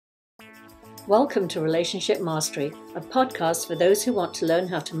Welcome to Relationship Mastery, a podcast for those who want to learn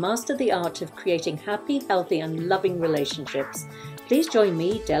how to master the art of creating happy, healthy, and loving relationships. Please join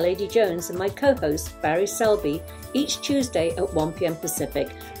me, Adey-Jones, and my co-host, Barry Selby, each Tuesday at 1 p.m. Pacific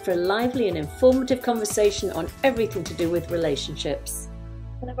for a lively and informative conversation on everything to do with relationships.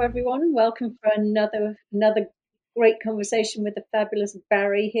 Hello, everyone. Welcome for another great conversation with the fabulous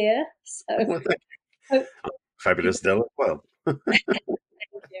Barry here. Fabulous, Della. Well, Thank you.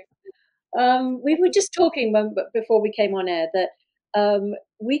 We were just talking before we came on air that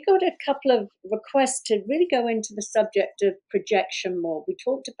we got a couple of requests to really go into the subject of projection more. We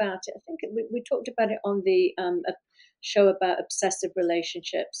talked about it. I think we talked about it on the show about obsessive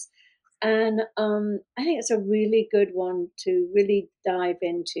relationships, and I think it's a really good one to really dive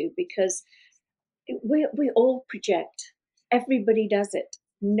into because we all project. Everybody does it.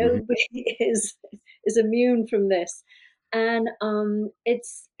 Nobody is immune from this, and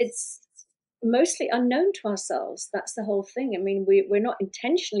it's mostly unknown to ourselves. That's the whole thing. I mean, we're not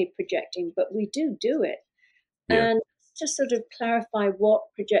intentionally projecting, but we do it. yeah, And to sort of clarify what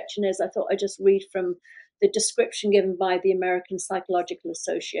projection is, I thought I'd just read from the description given by the American Psychological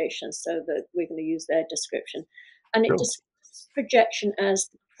Association, so that we're going to use their description. And it sure. describes projection as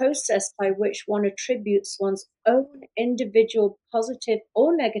the process by which one attributes one's own individual positive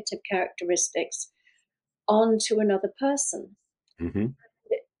or negative characteristics onto another person. hmm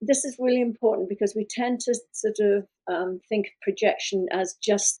This is really important because we tend to sort of think of projection as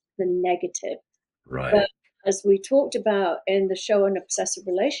just the negative. Right. But as we talked about in the show on obsessive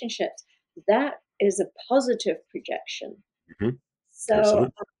relationships, that is a positive projection. hmm So, Absolutely.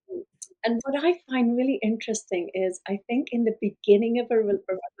 and what I find really interesting is I think in the beginning of a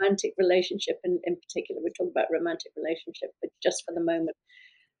romantic relationship, in particular, we're talking about romantic relationship, but just for the moment,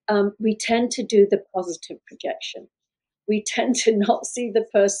 we tend to do the positive projection. We tend to not see the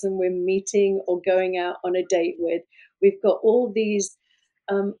person we're meeting or going out on a date with. We've got all these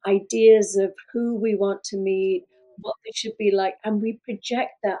ideas of who we want to meet, what they should be like, and we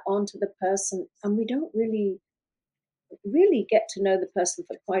project that onto the person, and we don't really get to know the person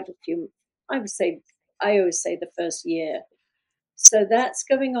for quite a few. I would say, I always say the first year. So that's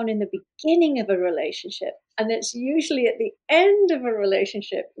going on in the beginning of a relationship. And it's usually at the end of a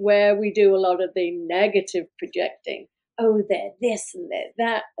relationship where we do a lot of the negative projecting. Oh, they're this and they're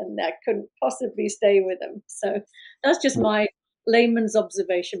that, and I couldn't possibly stay with them. So that's just Well, my layman's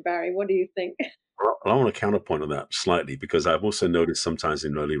observation, Barry. What do you think? I want to counterpoint on that slightly because I've also noticed sometimes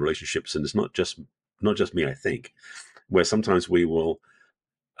in early relationships, and it's not just me, I think, where sometimes we will,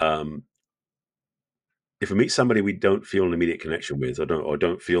 um, if we meet somebody we don't feel an immediate connection with, or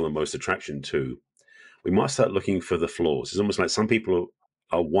don't feel the most attraction to, we might start looking for the flaws. It's almost like some people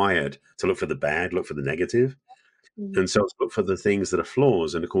are wired to look for the bad, look for the negative, Mm, and so look for the things that are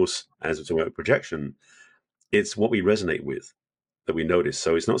flaws. And of course, as it's about projection, it's what we resonate with that we notice.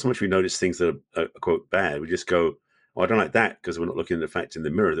 So it's not so much we notice things that are quote bad. We just go, "Oh, I don't like that," because we're not looking at the fact in the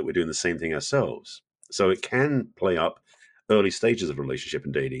mirror that we're doing the same thing ourselves. So it can play up early stages of relationship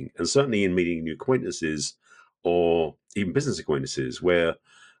and dating, and certainly in meeting new acquaintances or even business acquaintances, where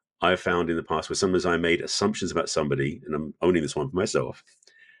I've found in the past where sometimes I made assumptions about somebody, and I'm owning this one for myself,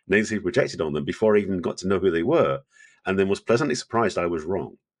 negatively projected on them before I even got to know who they were, and then was pleasantly surprised I was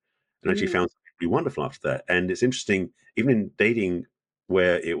wrong and actually mm, found something really wonderful after that. And it's interesting, even in dating,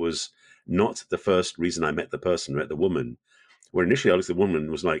 where it was not the first reason I met the person, met the woman, where initially I looked at the woman and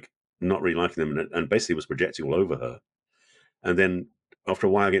was like not really liking them and basically was projecting all over her. And then after a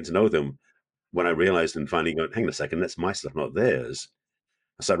while, getting to know them, when I realized and finally going, hang on a second, that's my stuff, not theirs.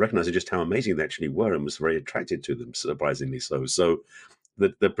 I started recognizing just how amazing they actually were and was very attracted to them, surprisingly so. So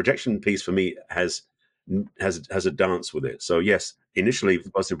the projection piece for me has a dance with it. So yes, initially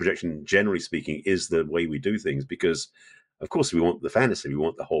positive projection, generally speaking, is the way we do things because, of course, we want the fantasy, we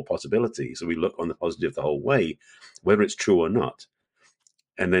want the whole possibility. So we look on the positive the whole way, whether it's true or not.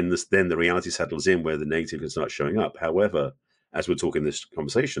 And then the reality settles in where the negative can start showing up. However, as we're talking this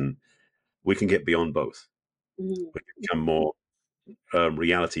conversation, we can get beyond both. mm. We can become more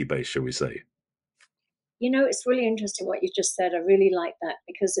reality based, shall we say? You know, it's really interesting what you just said. I really like that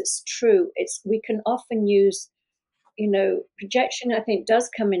because it's true. It's we can often use, projection. I think does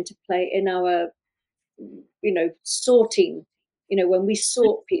come into play in our sorting, when we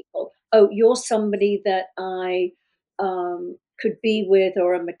sort people. Oh, you're somebody that I could be with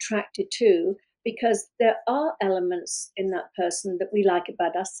or am attracted to, because there are elements in that person that we like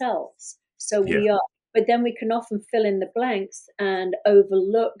about ourselves. So Yeah. we are, but then we can often fill in the blanks and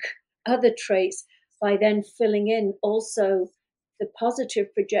overlook other traits by then filling in also the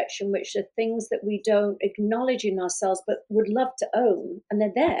positive projection, which are things that we don't acknowledge in ourselves but would love to own, and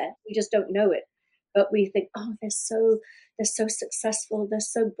they're there, we just don't know it. But we think, oh, they're so successful, they're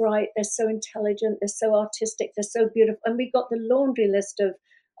so bright, they're so intelligent, they're so artistic, they're so beautiful, and we got the laundry list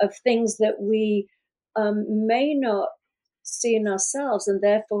of things that we may not see in ourselves, and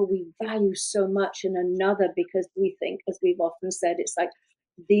therefore we value so much in another because we think, as we've often said, it's like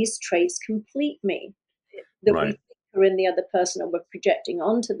these traits complete me that we Right. think are in the other person or we're projecting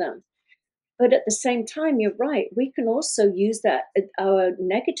onto them. But at the same time, you're right, we can also use that, our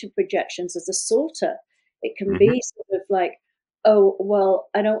negative projections, as a sorter. It can Hmm. be sort of like, oh, well,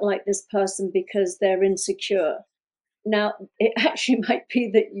 I don't like this person because they're insecure. Now, it actually might be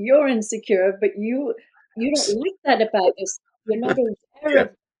that you're insecure, but you don't like that about yourself. You're not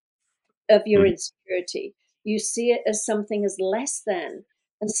aware Yeah. of your Mhm. insecurity. You see it as something as less than,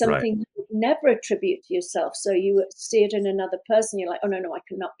 and Right. something you would never attribute to yourself. So you see it in another person. You're like, oh, no, no, I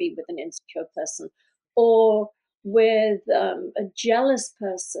cannot be with an insecure person. Or with a jealous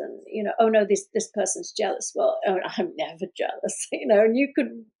person, oh no, this person's jealous. Well, oh, I'm never jealous, and you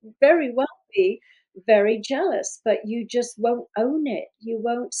could very well be very jealous, but you just won't own it. You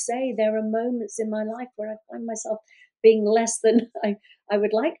won't say there are moments in my life where I find myself being less than I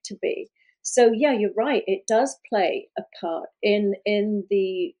would like to be. So yeah, you're right. It does play a part in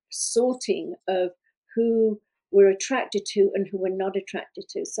the sorting of who we're attracted to and who we're not attracted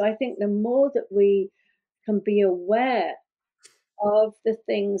to. So I think the more that we can be aware of the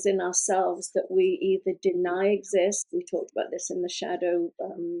things in ourselves that we either deny exist. We talked about this in the shadow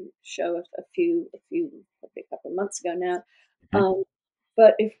show probably a couple of months ago now. Mhm. Um,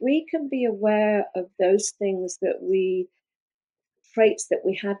 but if we can be aware of those things traits that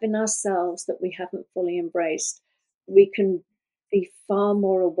we have in ourselves that we haven't fully embraced, we can be far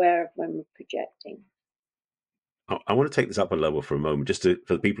more aware of when we're projecting. I want to take this up a level for a moment, just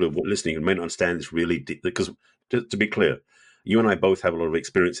for the people who are listening who may not understand this really deep. Because, just to be clear, you and I both have a lot of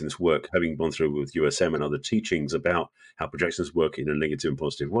experience in this work, having gone through with USM and other teachings about how projections work in a negative and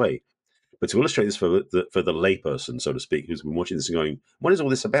positive way. But to illustrate this for the layperson, so to speak, who's been watching this and going, "What is all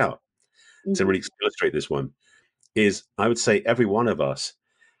this about?" To Hmm. really illustrate this one, is I would say every one of us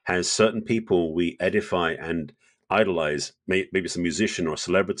has certain people we edify and idolize, maybe it's a musician or a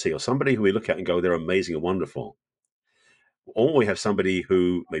celebrity or somebody who we look at and go, they're amazing and wonderful. Or we have somebody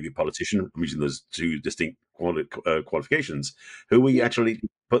who, maybe a politician, I'm using those two distinct qualifications, who we Yeah. actually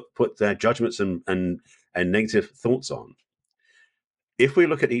put their judgments and negative thoughts on. If we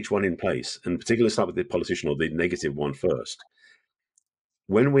look at each one in place, and particularly start with the politician or the negative one first,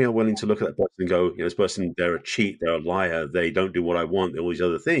 when we are willing to look at that person and go, this person, they're a cheat, they're a liar, they don't do what I want, all these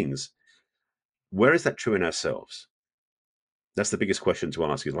other things, where is that true in ourselves? That's the biggest question to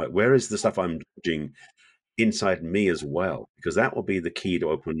ask, is like, where is the stuff I'm judging inside me as well? Because that will be the key to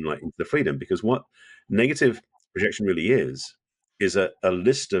open like into the freedom. Because what negative projection really is a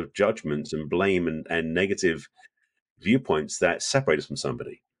list of judgments and blame and negative viewpoints that separate us from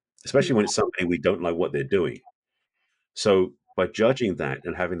somebody, especially when it's somebody we don't like what they're doing. So by judging that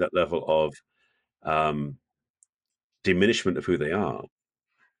and having that level of um, diminishment of who they are,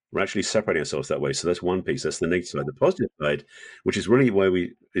 we're actually separating ourselves that way. So that's one piece. That's the negative side. The positive side, which is really where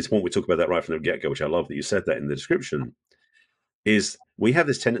it's when we talk about that right from the get go, which I love that you said that in the description, is we have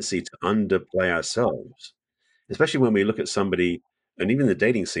this tendency to underplay ourselves, especially when we look at somebody, and even the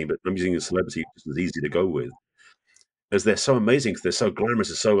dating scene, but I'm using a celebrity just as easy to go with, as they're so amazing, because they're so glamorous,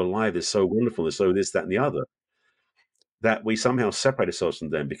 they're so alive, they're so wonderful, they're so this, that, and the other, that we somehow separate ourselves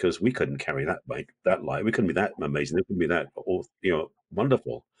from them because we couldn't carry that light. We couldn't be that amazing. We couldn't be that,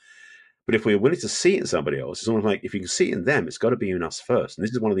 wonderful. But if we're willing to see it in somebody else, it's almost like if you can see it in them, it's got to be in us first. And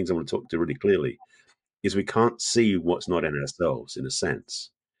this is one of the things I want to talk to really clearly, is we can't see what's not in ourselves, in a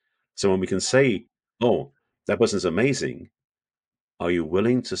sense. So when we can say, "Oh, that person's amazing," are you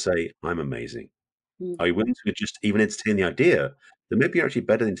willing to say, "I'm amazing"? Are you willing to just even entertain the idea that maybe you're actually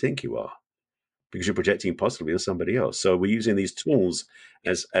better than you think you are because you're projecting positively on somebody else? So we're using these tools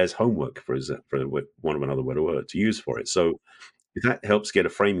as homework for one of another word to use for it. So if that helps get a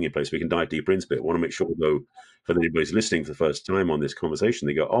framing in place, we can dive deeper into it. I want to make sure, though, for anybody who's listening for the first time on this conversation,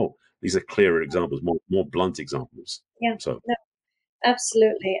 they go, "Oh, these are clearer examples, more blunt examples." Yeah. So, No,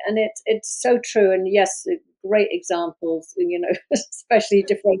 absolutely, and it's so true. And yes, great examples. Especially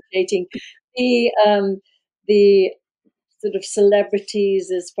differentiating the sort of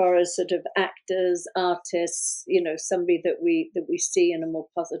celebrities as far as sort of actors, artists. Somebody that we see in a more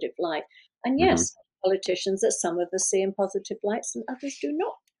positive light. And mhm. yes, politicians that some of us see in positive lights and others do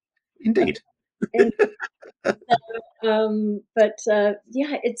not. Indeed. And, but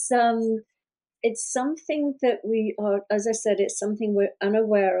yeah, it's. it's something that we are, as I said, it's something we're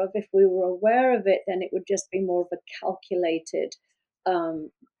unaware of. If we were aware of it, then it would just be more of a calculated um,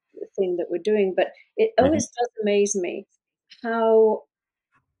 thing that we're doing. But it Hmm. always does amaze me how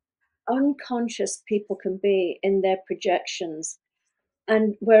unconscious people can be in their projections.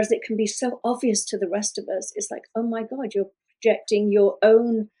 And whereas it can be so obvious to the rest of us, it's like, oh my God, you're projecting your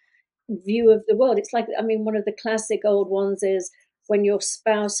own view of the world. It's like, I mean, one of the classic old ones is when your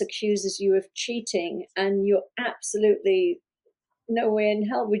spouse accuses you of cheating and you're absolutely nowhere in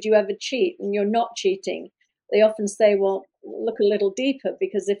hell would you ever cheat and you're not cheating. They often say, well, look a little deeper,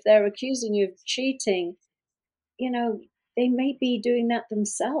 because if they're accusing you of cheating, you know, they may be doing that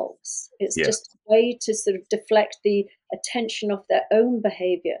themselves. It's Yeah. just a way to sort of deflect the attention off their own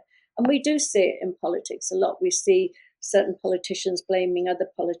behavior. And we do see it in politics a lot. We see certain politicians blaming other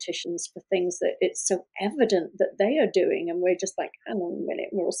politicians for things that it's so evident that they are doing. And we're just like, hang on a minute,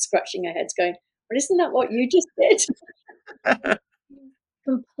 we're all scratching our heads going, but isn't that what you just did?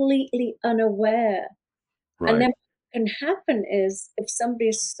 Completely unaware. And then Right. what can happen is if somebody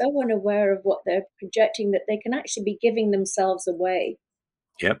is so unaware of what they're projecting that they can actually be giving themselves away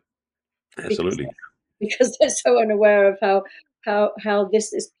Yep. because Absolutely. because they're so unaware of how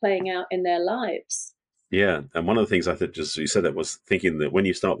this is playing out in their lives. Yeah, and one of the things I think, just you said that, was thinking that when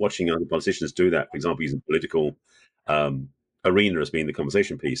you start watching other politicians do that, for example, using political um, arena as being the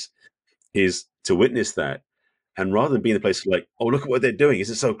conversation piece, is to witness that, and rather than being the place like, oh, look at what they're doing, is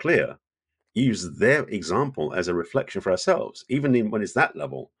it so clear? Use their example as a reflection for ourselves, even when it's that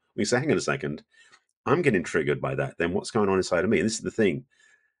level. We say, hang on a second, I'm getting triggered by that. Then what's going on inside of me? And this is the thing: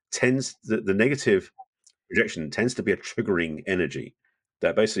 tends the negative projection tends to be a triggering energy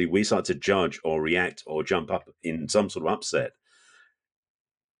that basically we start to judge or react or jump up in some sort of upset.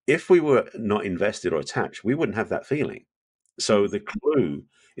 If we were not invested or attached, we wouldn't have that feeling. So the clue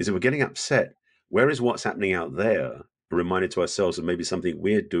is, if we're getting upset, where is what's happening out there reminded to ourselves of maybe something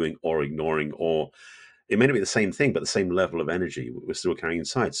we're doing or ignoring, or it may not be the same thing, but the same level of energy we're still carrying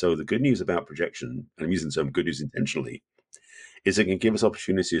inside. So the good news about projection, and I'm using some good news intentionally, is it can give us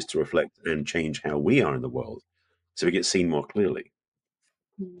opportunities to reflect and change how we are in the world, so we get seen more clearly.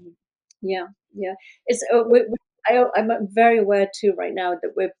 Mm. Yeah, yeah. It's I'm very aware too right now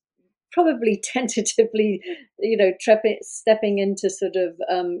that we're probably tentatively, stepping into sort of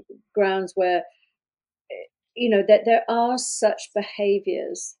grounds where that there are such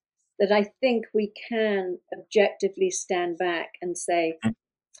behaviors that I think we can objectively stand back and say,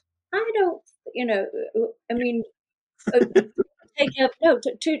 I don't, I mean, uh, take up no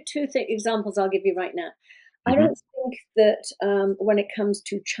examples I'll give you right now. I Hmm. don't think that when it comes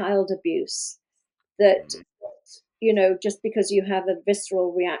to child abuse, that just because you have a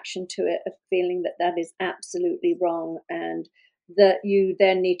visceral reaction to it, of feeling that that is absolutely wrong, and that you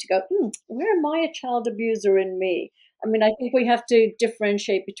then need to go, where am I a child abuser in me? I mean, I think we have to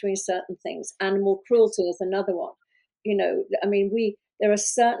differentiate between certain things. Animal cruelty is another one. I mean, we there are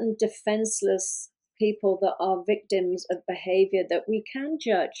certain defenseless people that are victims of behavior that we can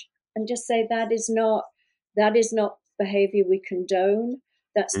judge and just say that is not behavior we condone.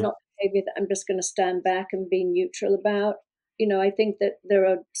 That's not behavior that I'm just going to stand back and be neutral about. I think that there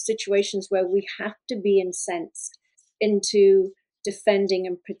are situations where we have to be incensed into defending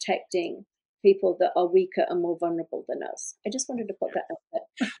and protecting people that are weaker and more vulnerable than us. I just wanted to put that out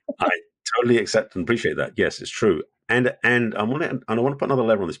there. I totally accept and appreciate that. Yes, it's true. And I want to put another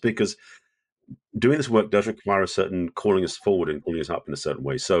level on this, because doing this work does require a certain calling us forward and calling us up in a certain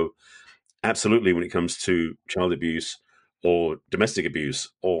way. So absolutely, when it comes to child abuse or domestic abuse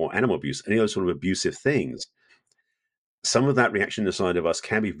or animal abuse, any of those sort of abusive things, some of that reaction inside of us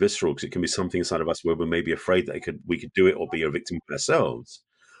can be visceral, because it can be something inside of us where we're maybe afraid that we could do it or be a victim ourselves.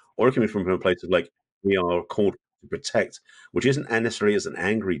 Or it can be from a place of like, we are called to protect, which isn't necessarily as an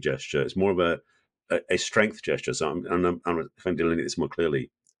angry gesture. It's more of a strength gesture. So if I'm dealing with this more clearly,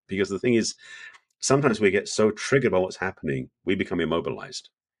 because the thing is, sometimes we get so triggered by what's happening, we become immobilized,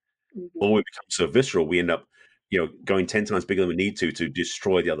 Mhm. or we become so visceral, we end up, going 10 times bigger than we need to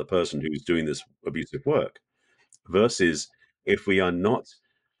destroy the other person who's doing this abusive work. Versus, if we are not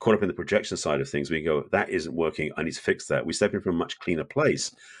caught up in the projection side of things, we go, that isn't working, I need to fix that. We step in from a much cleaner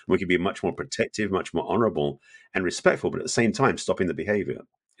place. We can be much more protective, much more honorable and respectful, but at the same time, stopping the behavior.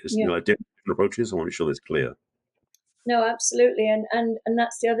 It's, Yeah. different approaches. I want to make sure that's clear. No, absolutely. And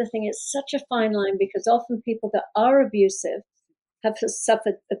that's the other thing. It's such a fine line because often people that are abusive have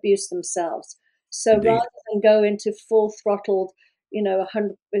suffered abuse themselves. So Indeed. rather than go into full throttled,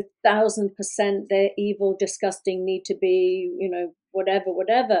 1,000%, they're evil, disgusting, need to be, whatever,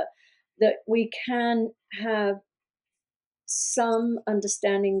 that we can have some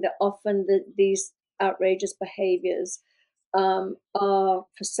understanding that often these outrageous behaviors are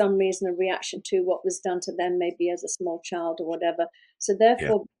for some reason a reaction to what was done to them, maybe as a small child or whatever. So, Yeah.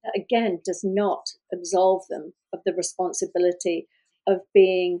 therefore, again, does not absolve them of the responsibility of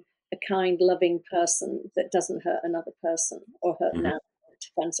being a kind, loving person that doesn't hurt another person or hurt an Hmm. animal, a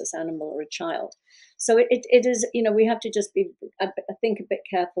defenseless animal or a child. So, it is, we have to just be, I think, a bit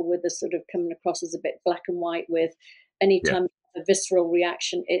careful with the sort of coming across as a bit black and white with any Yeah. time a visceral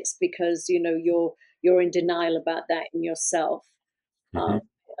reaction, it's because, you're in denial about that in yourself. Um,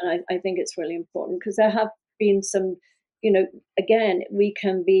 Hmm. and I think it's really important because there have been some, again, we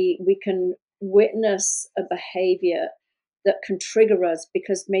can witness a behavior that can trigger us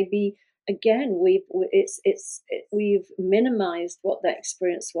because maybe again we've minimized what that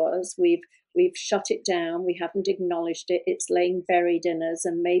experience was. We've shut it down. We haven't acknowledged it. It's laying buried in us,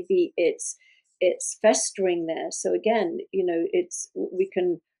 and maybe it's festering there. So again, it's we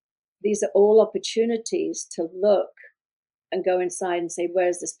can. These are all opportunities to look and go inside and say, where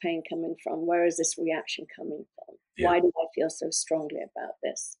is this pain coming from? Where is this reaction coming from? Yeah. Why do I feel so strongly about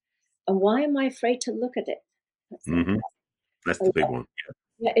this? And why am I afraid to look at it? That's the Hmm. That's the other. big one.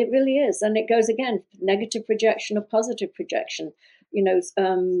 Yeah, it really is, and it goes again, negative projection or positive projection. You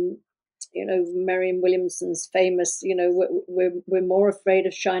know, Marianne Williamson's famous. We're more afraid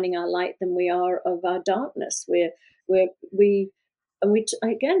of shining our light than we are of our darkness. We and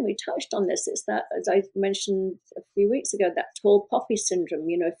again we touched on this. It's that, as I mentioned a few weeks ago, that tall poppy syndrome.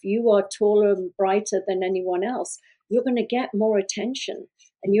 If you are taller and brighter than anyone else, you're going to get more attention,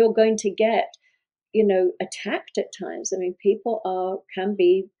 and you're going to get attacked at times. I mean, people can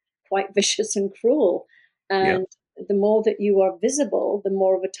be quite vicious and cruel, Yeah. and the more that you are visible, the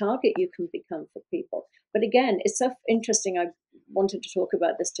more of a target you can become for people. But again, it's so interesting. I wanted to talk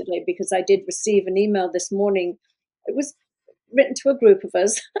about this today because I did receive an email this morning. It was written to a group of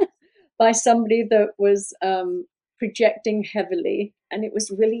us by somebody that was projecting heavily, and it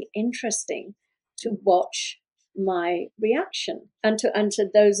was really interesting to watch my reaction, and to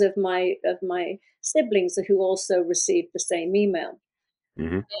those of my siblings who also received the same email.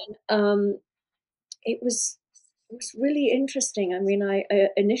 Hmm. Um, it was really interesting. I mean, I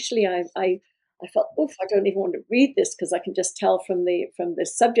initially I felt, oof, I don't even want to read this because I can just tell from the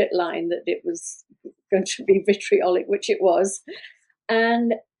subject line that it was going to be vitriolic, which it was.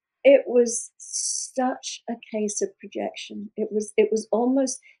 And it was such a case of projection. It was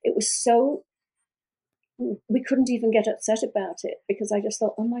so, we couldn't even get upset about it because I just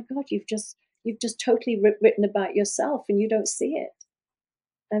thought, oh my God, you've just totally written about yourself and you don't see it.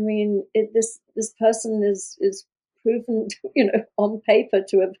 I mean, this person is proven, on paper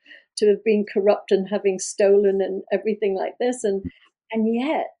to have been corrupt and having stolen and everything like this, and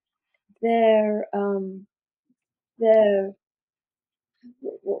yet their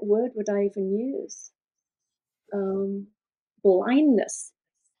what word would I even use? Um, Blindness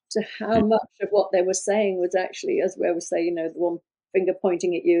to how much of what they were saying was actually, as we always say, the one finger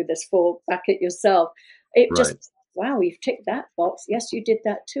pointing at you, there's four back at yourself. It Right. just, wow, you've ticked that box. Yes, you did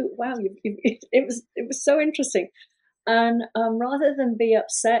that too. Wow, it was so interesting. And rather than be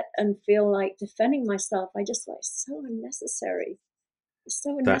upset and feel like defending myself, I just thought it's so unnecessary. It's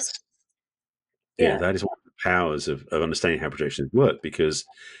so unnecessary. That's Yeah, Yeah. that is one of the powers of understanding how projections work. Because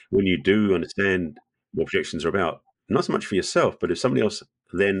when you do understand what projections are about, not so much for yourself, but if somebody else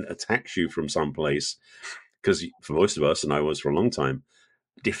then attacks you from someplace, because for most of us, and I was for a long time,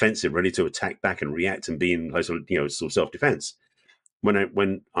 defensive, ready to attack back and react and be in place of sort of self defense. I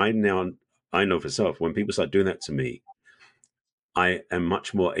know for self, when people start doing that to me, I am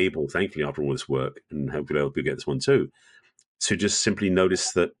much more able, thankfully, after all this work, and hopefully I'll get this one too, to just simply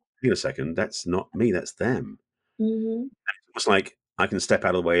notice that, wait a second, that's not me, that's them. Hmm. It's like I can step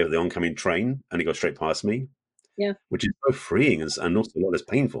out of the way of the oncoming train and it goes straight past me, Yeah. which is so freeing and also a lot less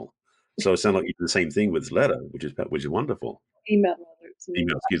painful. So it sounds like you do the same thing with this letter, which is wonderful. Email, rather. It's an Email,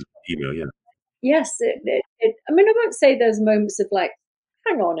 email. excuse me, email, yeah. Yes. I mean, I won't say there's moments of like,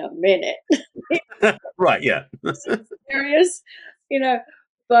 hang on a minute. Right, yeah. This is serious, you know.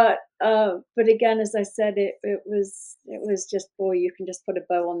 But again, as I said, it was just, boy, you can just put a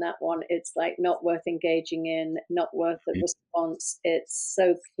bow on that one. It's like not worth engaging in, not worth the response. It's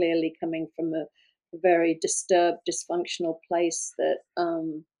so clearly coming from a very disturbed, dysfunctional place that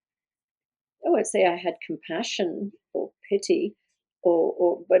I won't say I had compassion or pity,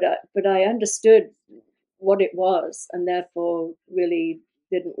 but I understood what it was, and therefore really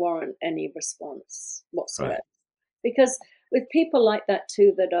didn't warrant any response Right. whatsoever. Because with people like that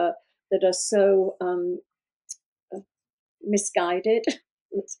too, that are so uh, misguided,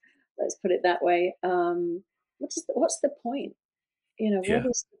 let's let's put it that way. what's the point? What Yeah.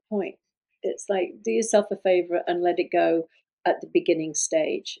 is the point? It's like, do yourself a favor and let it go at the beginning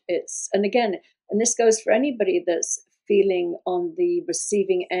stage. And again, and this goes for anybody that's feeling on the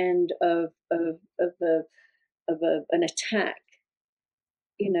receiving end an attack,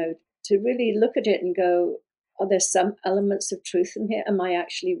 to really look at it and go, are there some elements of truth in here? Am I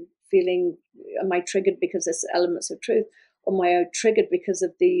triggered because there's elements of truth? Or am I triggered because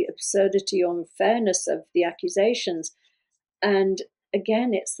of the absurdity or unfairness of the accusations? And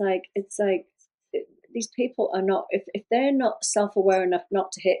again, it's like these people are not, if they're not self-aware enough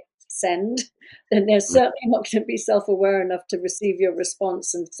not to hit send, then they're Mhm. certainly not going to be self-aware enough to receive your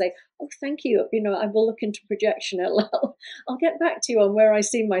response and say, oh, thank you, I will look into projection. I'll get back to you on where I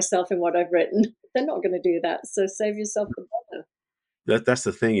see myself in what I've written. They're not going to do that, so save yourself the bother. That's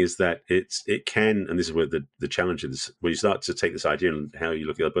the thing, is that it can, and this is where the challenge is, when you start to take this idea and how you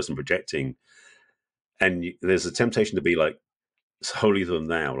look at the person projecting, and there's a temptation to be like holier than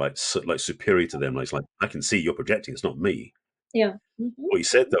thou, like superior to them. Like, it's like, I can see you're projecting, it's not me. Yeah. Hmm. What you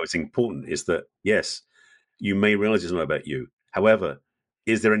said, though, is important, is that yes, you may realize it's not about you. However,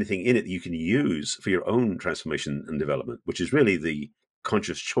 is there anything in it that you can use for your own transformation and development, which is really the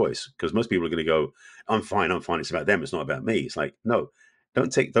conscious choice? Because most people are going to go, I'm fine, it's about them, it's not about me. It's like, no,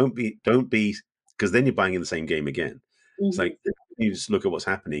 don't be, because then you're buying in the same game again. It's Hmm. like, you just look at what's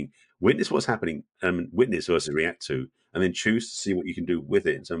happening, witness what's happening, and witness versus react to, and then choose to see what you can do with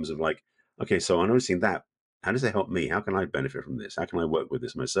it in terms of like, okay, so I'm noticing that. How does it help me? How can I benefit from this? How can I work with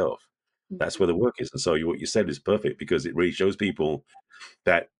this myself? That's Hmm. where the work is. And so what you said is perfect, because it really shows people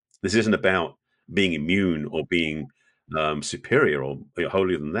that this isn't about being immune or being superior or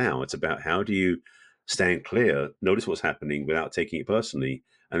holier than thou. It's about, how do you stand clear, notice what's happening without taking it personally,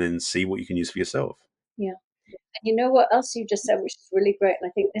 and then see what you can use for yourself. Yeah. And you know what else you just said, which is really great, and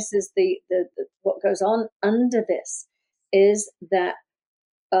I think this is the what goes on under this is that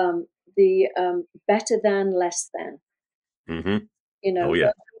the better than, less than. Hmm. You Oh know,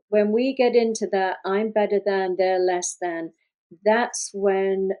 yeah, when we get into that, I'm better than, they're less than. That's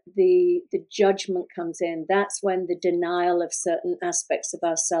when the judgment comes in. That's when the denial of certain aspects of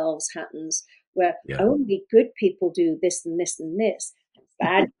ourselves happens, where yeah. only good people do this and this and this, and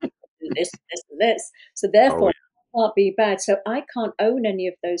bad people do this, this and this. So therefore, Oh I can't be bad. So I can't own any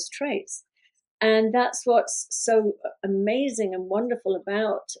of those traits. And that's what's so amazing and wonderful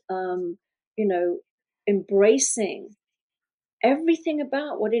about, you know, embracing everything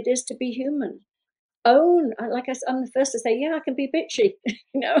about what it is to be human. Like I'm the first to say, yeah, I can be bitchy.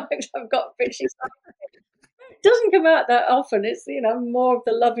 I've got bitchy. It doesn't come out that often. It's more of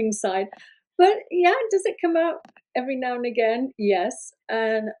the loving side, but yeah, does it come out every now and again? Yes,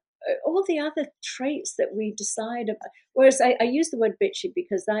 and all the other traits that we decide about. Whereas I use the word bitchy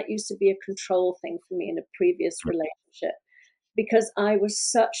because that used to be a control thing for me in a previous relationship, because I was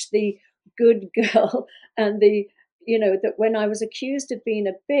such the good girl and that when I was accused of being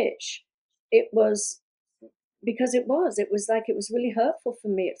a bitch, it was because it was really hurtful for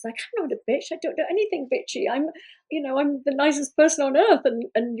me. It's like, I'm not a bitch. I don't do anything bitchy. I'm the nicest person on earth,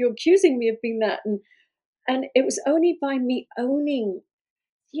 and you're accusing me of being that. And it was only by me owning,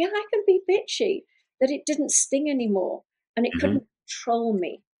 yeah, I can be bitchy, that it didn't sting anymore, and it hmm couldn't control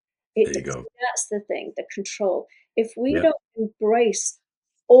me. there you go. That's the thing, the control. If we Yeah. don't embrace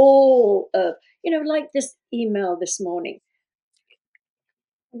all of, like this email this morning,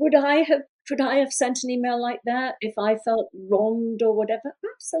 could I have sent an email like that if I felt wronged or whatever?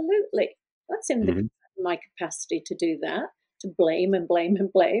 Absolutely. That's in Hmm. my capacity to do that, to blame and blame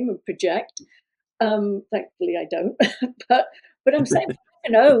and blame and project. Thankfully I don't. but I'm saying, I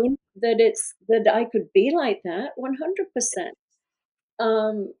can own that I could be like that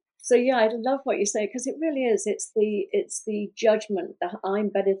 100%. So yeah, I love what you say, because it really is. It's the judgment that I'm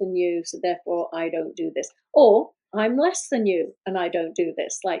better than you, so therefore I don't do this, or I'm less than you and I don't do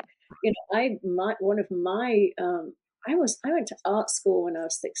this. Like, I my one of my I went to art school when I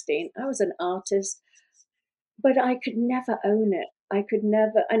was 16. I was an artist, but I could never own it. I could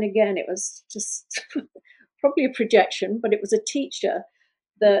never. And again, it was just probably a projection, but it was a teacher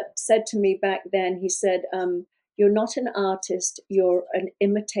that said to me back then, he said, you're not an artist, you're an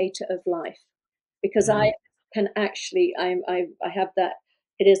imitator of life. Because I Hmm. can actually, I have that,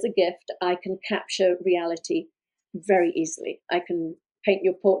 it is a gift. I can capture reality very easily. I can paint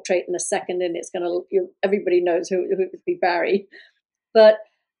your portrait in a second and it's going to, everybody knows who it would be, Barry. But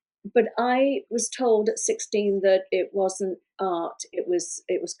I was told at 16 that it wasn't art, it was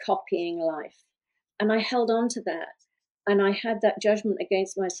copying life. And I held on to that. And I had that judgment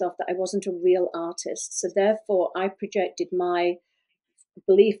against myself that I wasn't a real artist. So therefore I projected my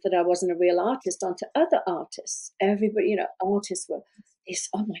belief that I wasn't a real artist onto other artists. Everybody, artists were this,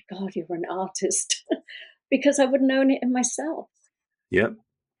 oh my God, you're an artist. Because I wouldn't own it in myself. Yep.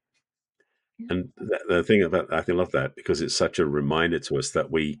 Yeah. And the thing about I love that because it's such a reminder to us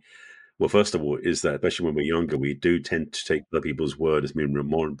that well, first of all, is that especially when we're younger, we do tend to take other people's word as being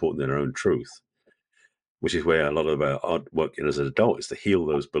more important than our own truth, which is where a lot of our artwork as an adult is to heal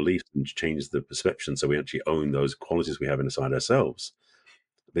those beliefs and change the perception so we actually own those qualities we have inside ourselves.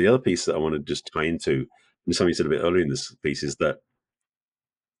 But the other piece that I want to just tie into, and something you said a bit earlier in this piece, is that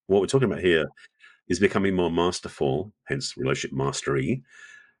what we're talking about here is becoming more masterful, hence relationship mastery,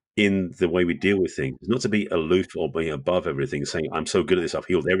 in the way we deal with things. Not to be aloof or be above everything, saying, I'm so good at this, I've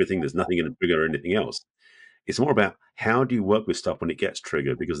healed everything, there's nothing going to trigger anything else. It's more about how do you work with stuff when it gets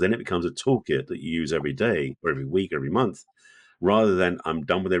triggered, because then it becomes a toolkit that you use every day or every week, every month, rather than I'm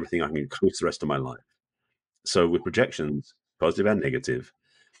done with everything, I can coast the rest of my life. So with projections, positive and negative,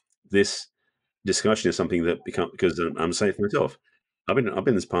 this discussion is something that becomes, because I'm saying for myself, I've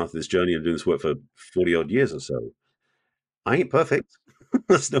been this path of this journey and doing this work for 40 odd years or so. I ain't perfect.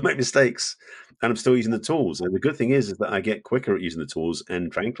 I still make mistakes, and I'm still using the tools. And the good thing is that I get quicker at using the tools,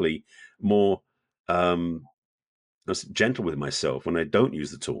 and frankly, more um, gentle with myself when I don't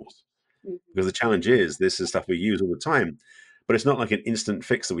use the tools. Mhm. Because the challenge is this is stuff we use all the time, but it's not like an instant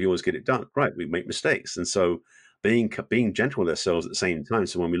fix that we always get it done. Right? We make mistakes, and so being gentle with ourselves at the same time.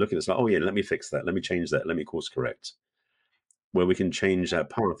 So when we look at it, it's like, oh yeah, let me fix that, let me change that, let me course correct. Where we can change that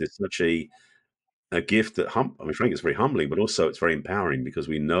path is such a gift that I mean, frankly, it's very humbling, but also it's very empowering because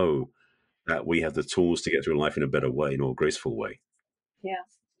we know that we have the tools to get through life in a better way, in a more graceful way. Yeah.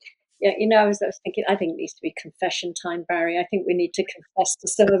 Yeah. I was thinking, I think it needs to be confession time, Barry. I think we need to confess to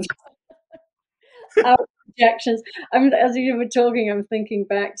some of our projections. As you were talking, I'm thinking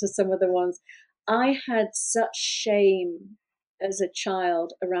back to some of the ones. I had such shame as a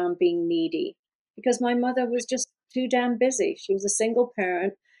child around being needy because my mother was just too damn busy. She was a single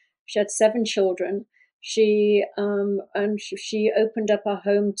parent. She had 7 children. She opened up our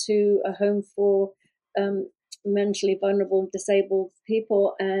home to a home for um, mentally vulnerable, disabled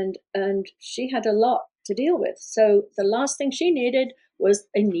people, and she had a lot to deal with. So the last thing she needed was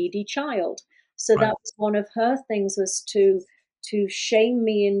a needy child. So Right, that was one of her things, was to shame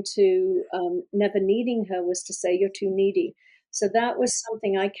me into never needing her, was to say you're too needy. So that was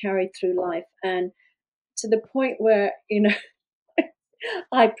something I carried through life, and to the point where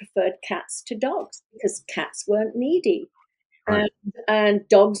I preferred cats to dogs because cats weren't needy, right, and and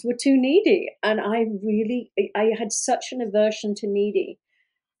dogs were too needy, and I had such an aversion to needy.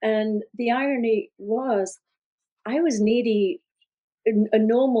 And the irony was I was needy, a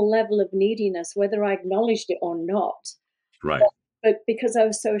normal level of neediness, whether I acknowledged it or not. right. But because I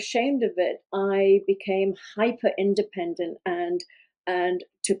was so ashamed of it, I became hyper independent and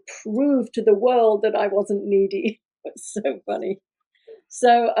to prove to the world that I wasn't needy. It's so funny.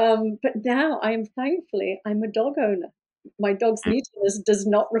 So, but now I'm a dog owner. My dog's Mm. neediness does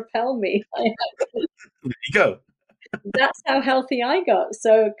not repel me. There you go. That's how healthy I got.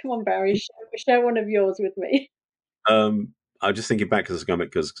 So come on, Barry, share one of yours with me. I was just thinking back because going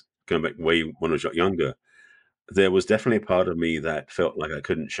back way when I was younger, there was definitely a part of me that felt like I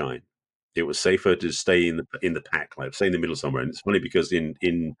couldn't shine. It was safer to stay in the pack, like stay in the middle somewhere. And it's funny because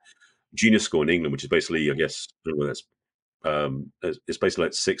in junior school in England, which is basically, I guess, I don't know, that's it's basically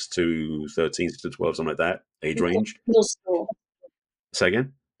like 6 to 13, 6 to 12, something like that age We call range. it middle school. Say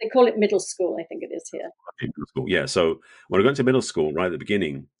again. They call it middle school, I think it is here. Okay, middle school. Yeah. So when I got into middle school, right at the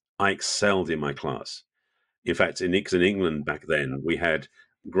beginning, I excelled in my class. In fact, in England back then, we had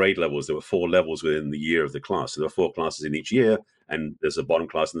grade levels. There were 4 levels within the year of the class. So there were 4 classes in each year, and there's a bottom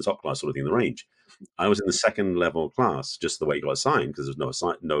class and the top class, sort of thing in the range. I was in the second level class, just the way it got assigned, because there's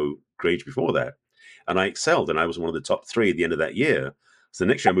no grades before that. And I excelled, and I was one of the top 3 at the end of that year. So the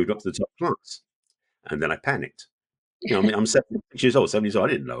next year I moved up to the top class, and then I panicked. I mean, I'm 7 years old, 7 years old.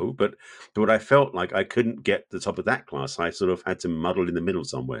 I didn't know, but I felt like I couldn't get the top of that class. I sort of had to muddle in the middle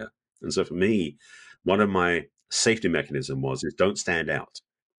somewhere. And so for me, one of my safety mechanism is don't stand out,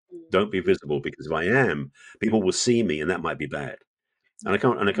 Mm. don't be visible, because if I am, people will see me, and that might be bad. And Yeah.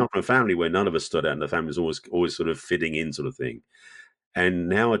 I come from a family where none of us stood out, and the family was always sort of fitting in, sort of thing. And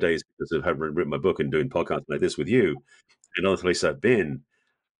nowadays, because of having written my book and doing podcasts like this with you, and other places I've been,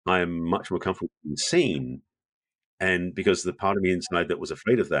 I am much more comfortable being seen, and because the part of me inside that was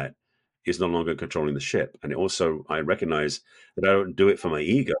afraid of that is no longer controlling the ship. And also, I recognize that I don't do it for my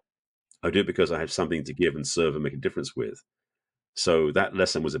ego. I do it because I have something to give and serve and make a difference with. So that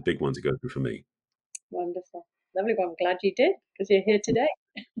lesson was a big one to go through for me. Wonderful. Lovely. Well, I'm glad you did because you're here today.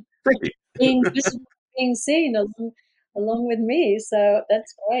 Thank you. Being visible, being seen. along with me. So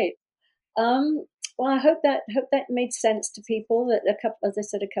that's great. Um, well, I hope that made sense to people. That a couple, as I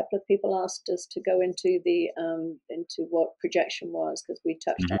said, a couple of people asked us to go into the into what projection was because we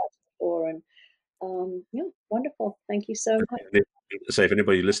touched on Mhm. it before, and yeah, wonderful. Thank you so much. So if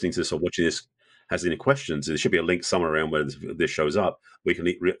anybody listening to this or watching this has any questions, there should be a link somewhere around where this shows up. We can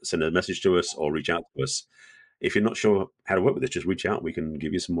send a message to us or reach out to us. If you're not sure how to work with this, just reach out. We can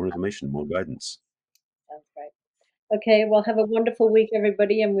give you some more information, more guidance. Sounds great. Okay, well, have a wonderful week,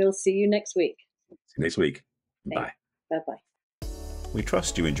 everybody, and we'll see you next week. See you next week. Thanks. Bye. Bye bye. We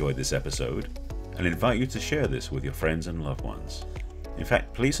trust you enjoyed this episode and invite you to share this with your friends and loved ones. In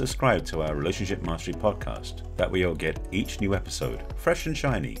fact, please subscribe to our Relationship Mastery podcast. That way you'll get each new episode fresh and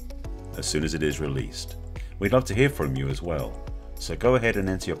shiny as soon as it is released. We'd love to hear from you as well. So go ahead and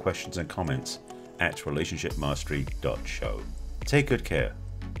enter your questions and comments at relationshipmastery.show. Take good care.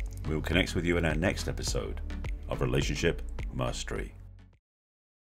 We will connect with you in our next episode of Relationship Mastery.